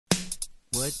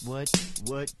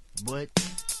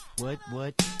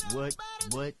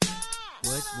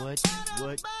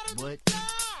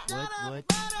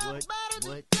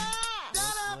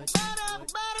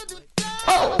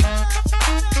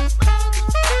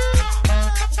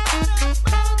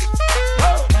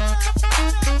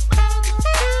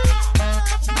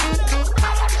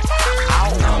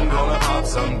I'm gonna pop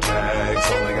some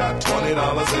tags, only got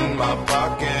 $20 in my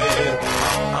pocket.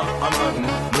 I'm hunting,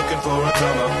 looking for a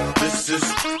come up. This is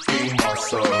f***ing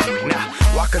awesome. Now,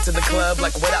 walk into the club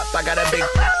like, what up? I got a big.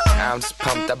 I'm just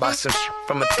pumped. I bought some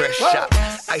from a thrift shop.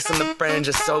 Ice on the fringe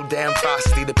is so damn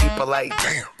frosty. The people like,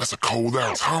 damn, that's a cold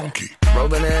ass honky.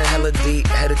 Rolling in hella deep,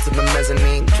 headed to the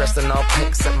mezzanine. Dressed in all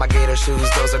pink, set my gator shoes.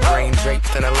 Those are green,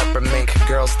 draped in a leopard mink.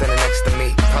 Girl standing next to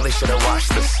me. Probably should have washed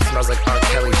this. Smells like R.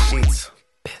 Kelly sheets.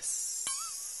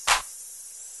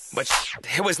 But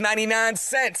it was 99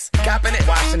 cents. Copping it,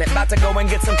 washing it. About to go and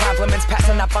get some compliments.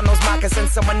 Passing up on those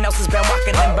moccasins. Someone else has been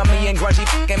walking in. Bummy and grungy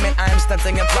f***ing man. I am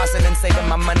stunting and flossing and saving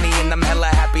my money. And I'm hella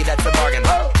happy that's a bargain.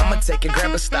 I'ma take your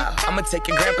grandpa style. I'ma take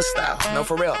your grandpa style. No,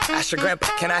 for real. Ask your grandpa,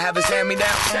 can I have his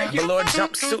hand-me-down? Velour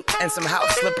jumpsuit and some house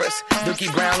slippers.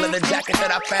 Dookie brown leather jacket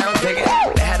that I found. Dig it.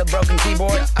 They had a broken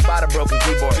keyboard. I bought a broken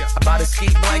keyboard. I bought a ski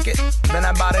blanket. Then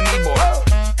I bought a kneeboard.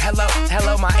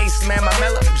 Hello, my ace man, my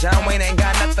mellow. John Wayne ain't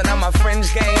got nothing on my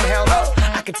fringe game, hell no.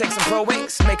 I could take some pro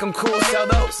wings, make them cool, sell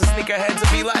those. The sneakerheads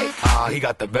will be like, he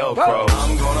got the Velcro.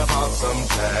 I'm gonna pop some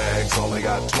tags, only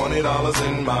got $20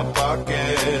 in my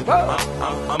pocket.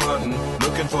 I'm hunting,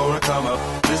 looking for a come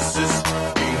up. This is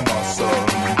f***ing awesome.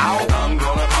 I'm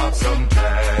gonna pop some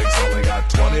tags, only got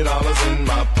 $20 in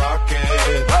my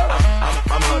pocket.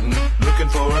 I'm hunting, looking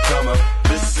for a come up.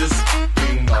 This is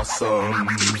f***ing awesome.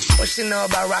 What she know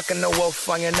about rocking the wolf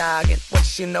on your noggin? What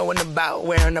she knowin' about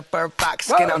wearing a fur fox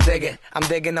skin? I'm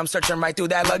digging, I'm searching right through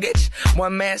that luggage.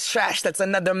 One man's trash, that's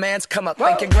another man's come up.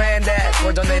 Thank your granddad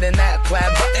for donating that plaid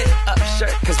button up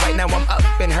shirt. Cause right now I'm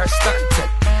up in her stunt.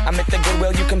 I'm at the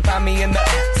Goodwill, you can find me in the.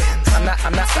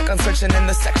 I'm not stuck on searching in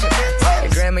the section.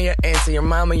 Your grandma, your auntie, your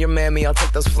mama, your mammy. I'll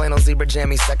take those flannel zebra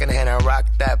jammies secondhand and rock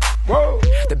that.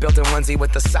 The built-in onesie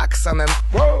with the socks on them.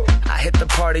 I hit the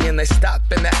party and they stop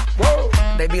in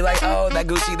that. They be like, oh, that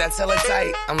Gucci, that's hella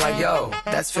tight. I'm like, yo,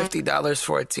 that's $50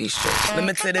 for a t-shirt.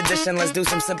 Limited edition, let's do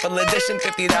some simple edition.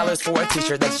 $50 for a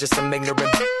t-shirt, that's just some ignorant.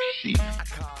 I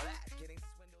call that